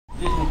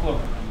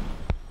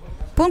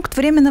Пункт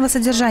временного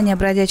содержания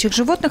бродячих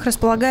животных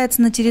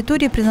располагается на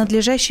территории,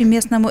 принадлежащей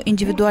местному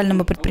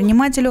индивидуальному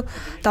предпринимателю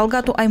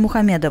Талгату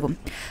Аймухамедову,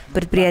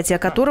 предприятие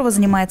которого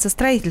занимается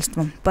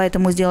строительством.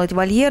 Поэтому сделать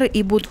вольеры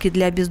и будки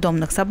для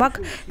бездомных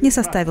собак не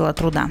составило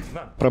труда.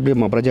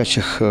 Проблема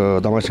бродячих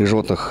домашних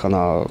животных,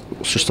 она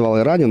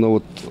существовала и ранее, но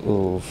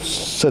вот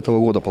с этого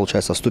года,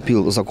 получается,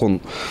 вступил закон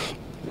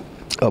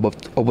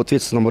об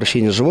ответственном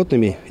обращении с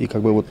животными. И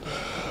как бы вот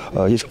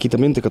есть какие-то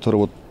моменты,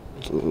 которые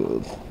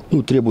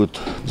требуют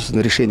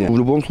решения. В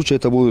любом случае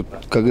это будет,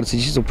 как говорится,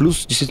 действительно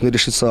плюс, действительно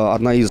решится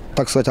одна из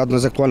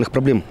актуальных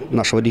проблем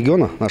нашего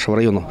региона, нашего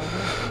района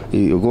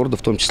и города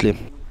в том числе.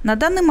 На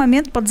данный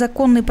момент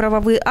подзаконные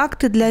правовые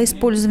акты для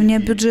использования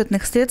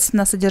бюджетных средств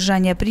на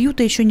содержание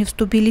приюта еще не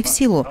вступили в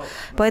силу.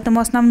 Поэтому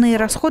основные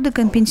расходы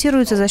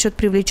компенсируются за счет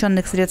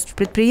привлеченных средств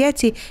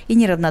предприятий и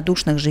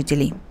неравнодушных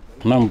жителей.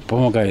 Нам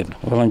помогают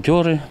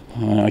волонтеры.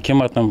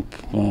 Акимат нам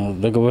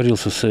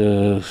договорился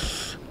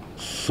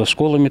со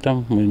школами,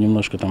 там мы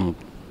немножко там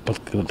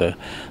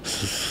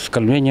с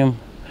кормлением,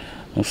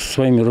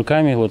 своими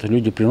руками вот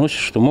люди приносят,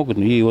 что могут,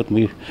 и вот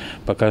мы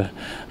пока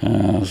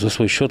за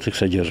свой счет их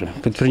содержим.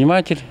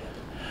 Предприниматель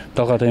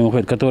Талгат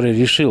Аймухамедов, который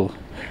решил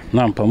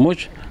нам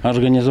помочь,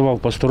 организовал,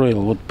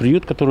 построил вот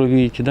приют, который вы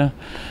видите, да,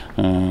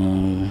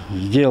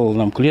 сделал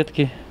нам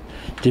клетки.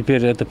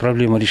 Теперь эта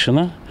проблема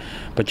решена.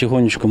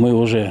 Потихонечку мы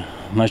уже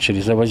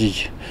начали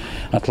завозить,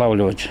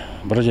 отлавливать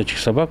бродячих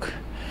собак,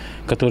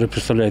 которые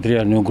представляют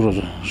реальную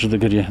угрозу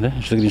Житикаре, да,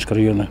 Житикаринского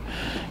района.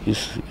 И,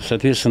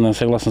 соответственно,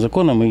 согласно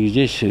закону, мы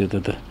здесь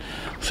это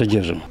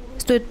содержим.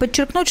 Стоит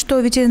подчеркнуть, что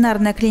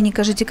ветеринарная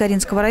клиника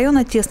Житикаринского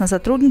района тесно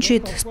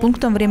сотрудничает с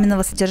пунктом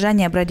временного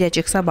содержания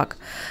бродячих собак.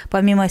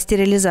 Помимо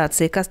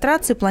стерилизации и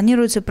кастрации,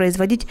 планируется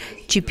производить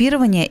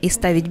чипирование и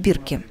ставить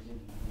бирки.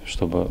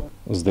 Чтобы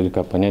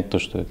издалека понять то,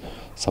 что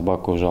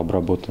собака уже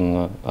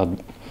обработана,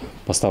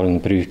 поставлена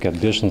прививки от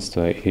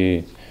бешенства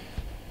и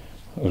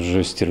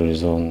уже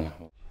стерилизованная.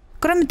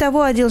 Кроме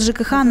того, отдел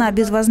ЖКХ на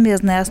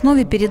безвозмездной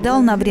основе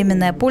передал на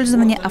временное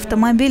пользование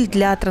автомобиль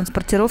для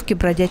транспортировки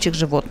бродячих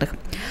животных.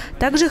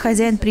 Также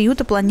хозяин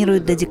приюта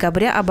планирует до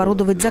декабря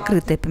оборудовать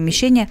закрытое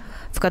помещение,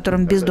 в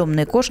котором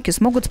бездомные кошки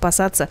смогут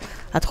спасаться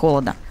от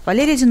холода.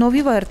 Валерия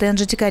Зиновьева, РТН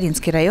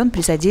Житикаринский район,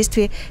 при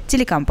содействии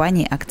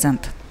телекомпании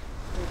 «Акцент».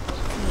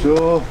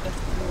 Все.